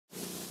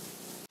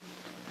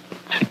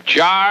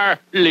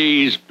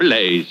Charlie's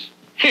Place.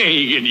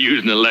 You can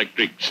use an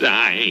electric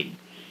sign.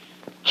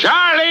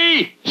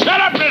 Charlie,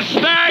 set up the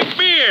Stag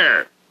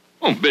beer.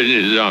 Oh,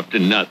 business is off to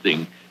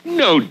nothing.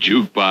 No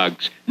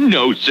jukebox,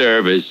 no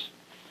service.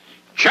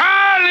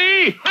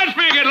 Charlie, let's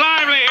make it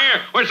lively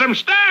here with some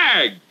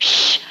Stag.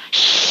 Shh,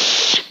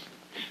 shh.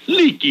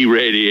 Leaky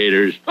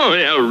radiators. Oh,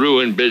 they'll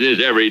ruin business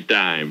every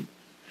time.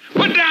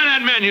 Put down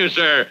that menu,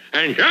 sir,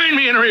 and join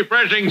me in a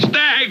refreshing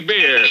Stag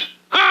beer.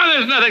 Oh,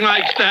 there's nothing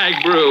like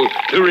Stag brew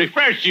to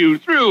refresh you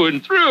through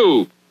and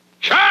through.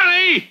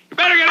 Charlie, you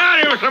better get out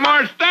here with some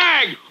more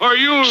Stag, or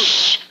you'll...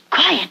 Shh,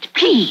 quiet,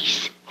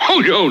 please.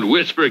 Oh, don't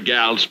whisper,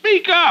 gal.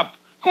 Speak up.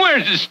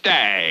 Where's the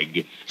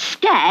Stag?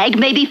 Stag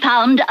may be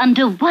found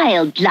under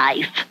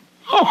wildlife.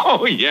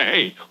 Oh,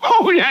 yay.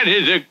 Oh, that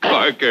is a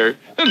corker.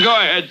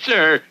 Go ahead,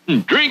 sir.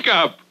 Drink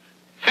up.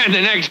 And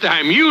the next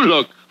time you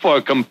look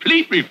for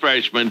complete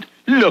refreshment,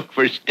 look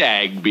for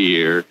Stag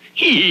beer.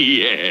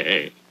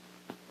 Yeah.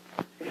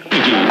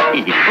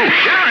 Oh,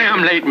 sorry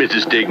I'm late,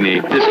 Mrs.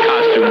 Stigney. This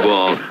costume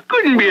ball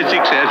couldn't be a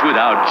success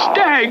without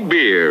Stag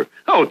beer.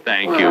 Oh,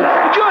 thank you.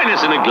 Join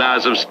us in a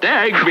glass of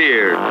Stag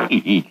beer.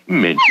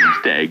 Mention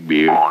Stag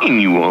beer,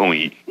 and you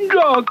only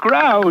draw a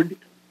crowd.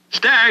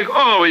 Stag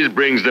always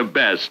brings the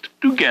best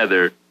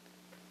together.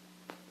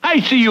 I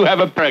see you have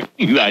a perk.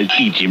 I'll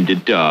teach him to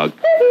talk.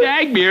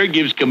 Stag beer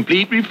gives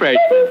complete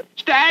refreshment.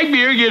 Stag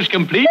beer gives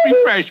complete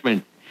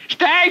refreshment.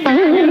 Stag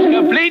beer gives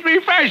complete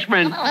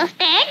refreshment.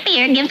 Stag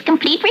beer gives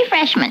complete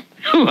refreshment.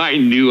 Oh, I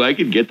knew I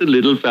could get the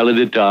little fella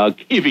to talk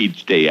if he'd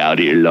stay out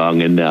here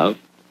long enough.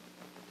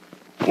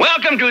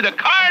 Welcome to the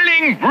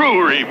Carling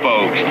Brewery,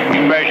 folks.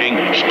 Refreshing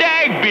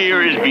Stag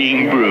beer is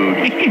being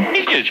brewed.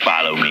 Just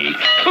follow me.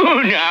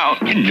 Oh, now,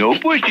 no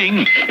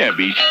pushing. There'll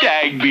be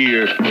Stag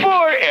beer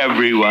for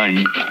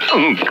everyone.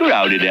 Oh,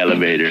 crowded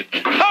elevator. Oh,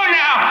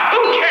 now,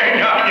 who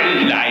turned off the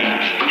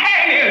lights?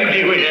 And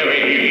he'll do it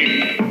every...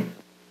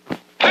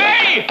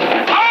 Hey!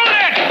 Hold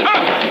it!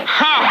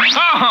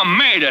 Oh,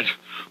 made it.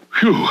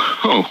 Phew.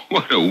 Oh,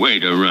 what a way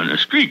to run a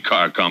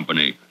streetcar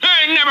company.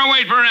 I never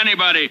wait for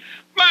anybody.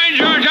 By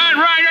George, I'd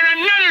ride on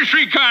another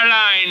streetcar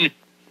line.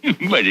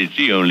 But it's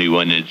the only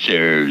one that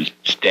serves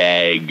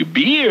Stag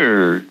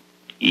beer.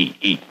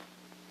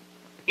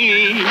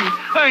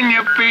 On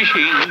your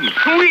fishing,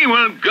 we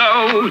will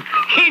go.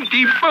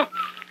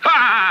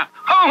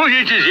 Oh,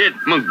 this is it,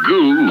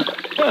 Magoo.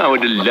 Oh,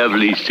 what a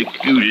lovely,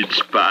 secluded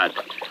spot.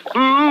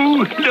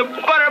 Ooh, the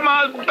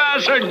buttermouth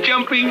bass are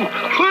jumping.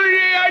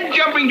 They are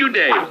jumping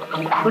today.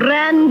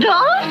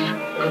 Randolph,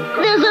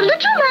 there's a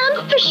little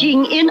man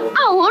fishing in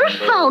our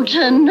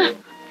fountain.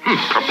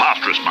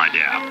 Preposterous, my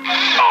dear.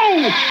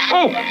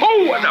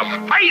 Oh, what a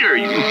fighter.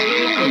 You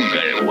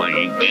got one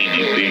you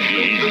gamey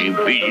fishes,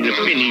 the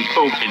finny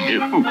folk can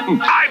do.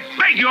 I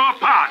beg your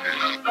pardon.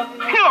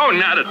 No,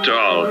 not at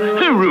all.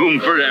 Room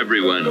for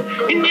everyone.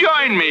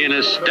 Join me in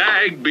a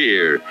Stag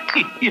beer.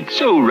 It's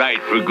so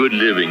right for good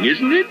living,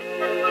 isn't it?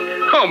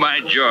 Oh, my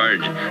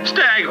George,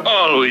 Stag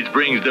always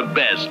brings the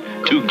best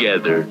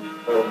together.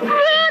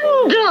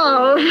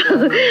 Randolph,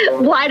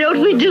 why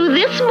don't we do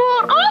this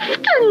more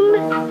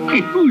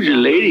often? Who's the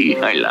lady?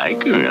 I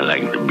like her. I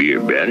like the beer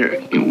better.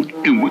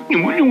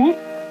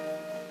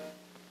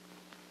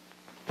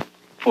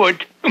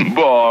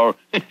 Football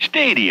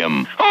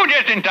stadium. Oh,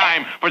 just in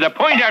time for the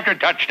point after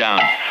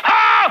touchdown.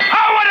 Oh,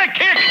 what a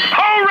kick!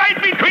 Oh,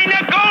 right between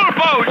the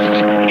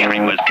goalposts. I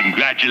must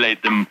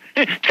congratulate them.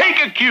 Take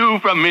a cue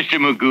from Mr.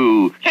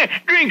 Magoo.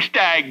 Drink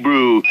Stag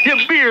brew,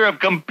 the beer of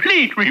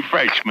complete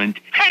refreshment,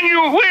 and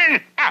you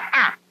win.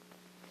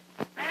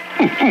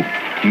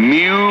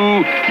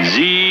 Museum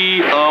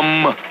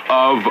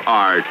of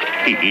Art.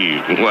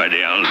 What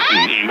else?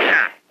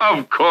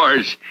 Of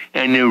course,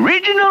 an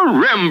original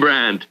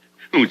Rembrandt.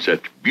 Oh,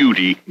 such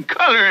beauty,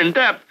 color, and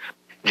depth.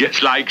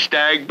 Just like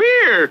Stag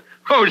beer.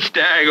 Oh,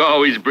 Stag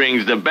always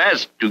brings the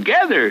best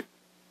together.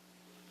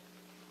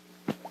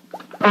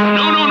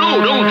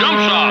 No, don't jump,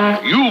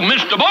 sir. You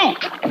missed the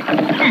boat.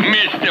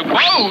 Missed the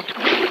boat?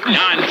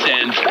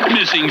 Nonsense.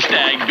 Missing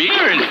Stag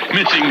beer is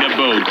missing the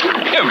boat.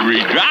 Every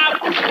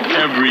drop,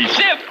 every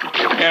sip,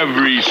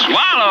 every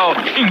swallow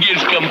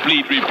gives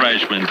complete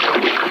refreshment.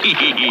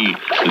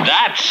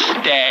 That's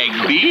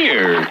Stag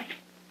beer.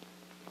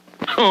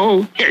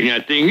 Oh, there's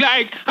nothing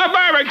like a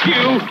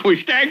barbecue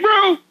with Stag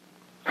brew.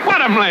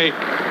 Bottomley,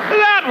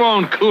 that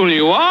won't cool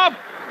you off.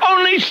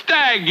 Only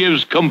Stag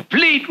gives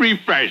complete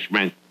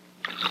refreshment.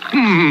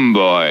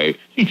 Boy,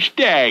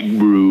 Stag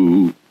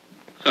brew.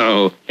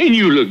 Oh, and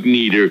you look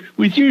neater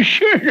with your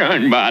shirt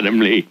on,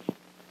 Bottomley.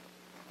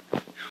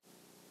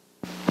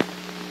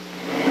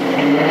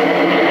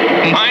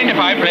 Mind if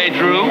I play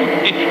through?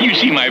 You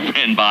see, my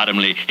friend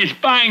Bottomley is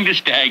buying the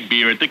Stag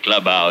beer at the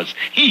clubhouse.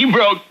 He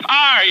broke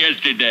par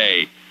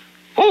yesterday.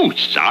 Oh,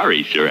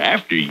 sorry, sir.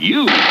 After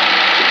you.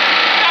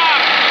 Stop!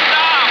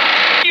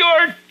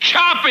 You're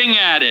chopping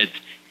at it.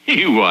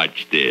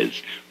 Watch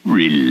this.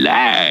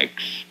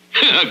 Relax.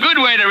 A good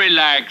way to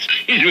relax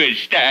is with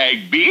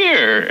Stag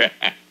beer.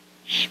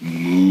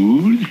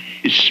 Smooth.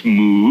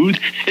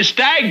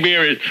 Stag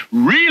beer is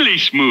really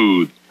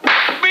smooth.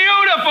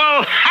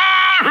 shuffle.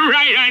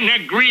 Right on the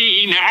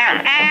green.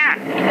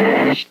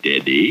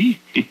 Steady.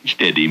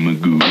 Steady,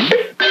 Magoo. Made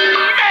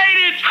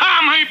it!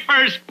 My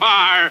first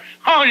par.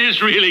 Oh,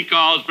 this really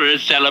calls for a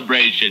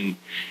celebration.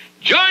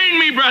 Join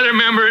me, brother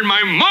member, in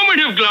my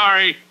moment of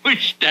glory with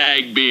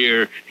Stag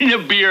beer, the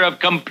beer of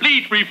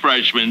complete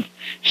refreshment.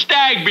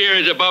 Stag beer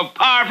is above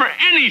par for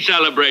any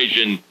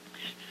celebration.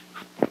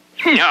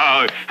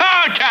 No,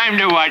 time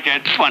to watch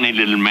that funny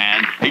little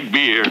man take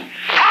beer. That's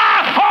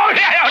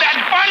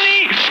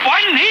funny!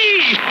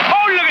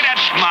 Oh, look at that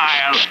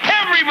smile.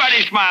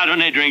 Everybody smiles when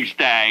they drink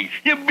Stag,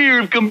 the beer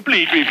of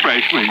complete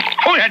refreshment.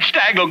 Oh, that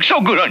Stag looks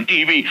so good on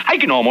TV. I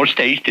can almost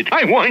taste it.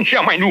 I want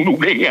some.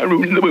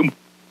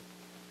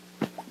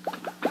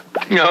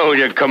 Oh,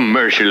 the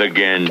commercial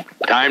again.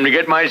 Time to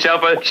get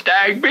myself a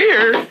Stag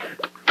beer.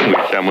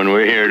 Wish someone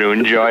were here to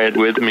enjoy it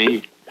with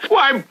me.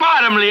 Why,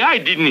 Bottomley, I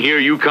didn't hear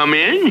you come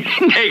in.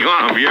 Take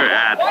off your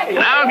hat.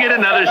 Now get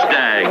another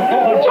Stag.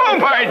 Oh,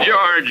 by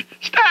George,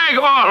 Stag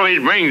always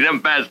brings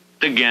them best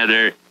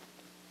together.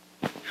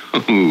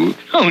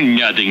 Oh,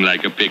 nothing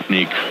like a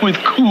picnic with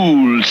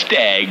cool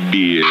Stag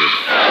beer. A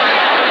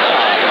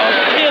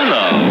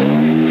pillow.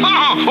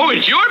 Oh,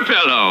 it's your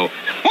pillow.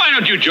 Why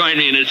don't you join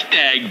me in a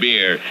Stag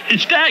beer?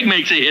 Stag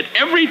makes a hit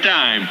every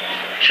time.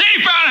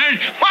 Say, fellas,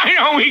 why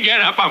don't we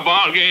get up a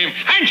ball game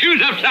and choose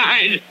a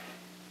side?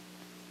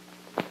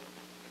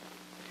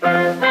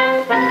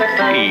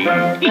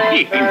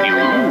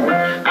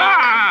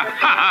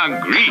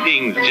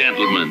 Greetings,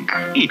 gentlemen.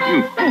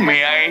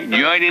 May I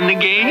join in the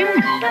game?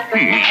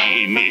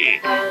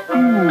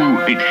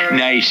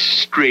 Nice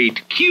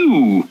straight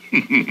cue.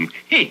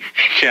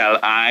 Shall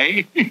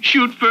I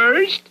shoot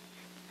first?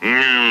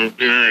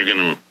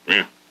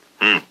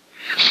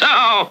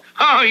 So,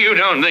 you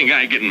don't think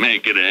I can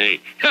make it, eh?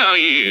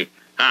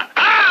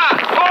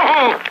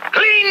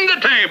 Clean the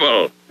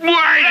table.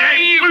 Why,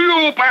 you...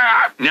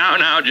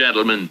 Now,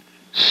 gentlemen,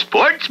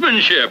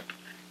 sportsmanship.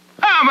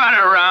 How about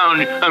a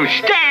round of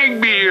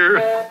Stag beer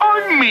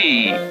on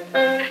me?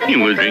 You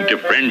will drink to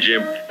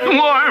friendship,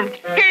 warmth,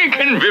 and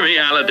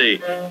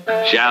conviviality.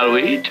 Shall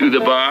we, to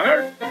the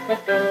bar?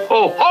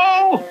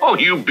 Oh,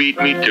 you beat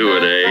me to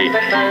it,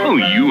 eh? Oh,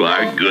 you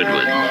are good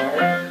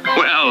ones.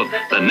 Well,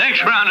 the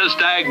next round of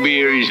Stag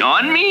beer is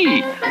on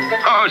me.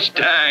 Oh,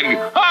 Stag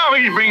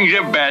always brings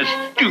the best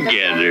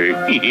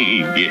together.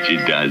 Yes,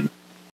 it does.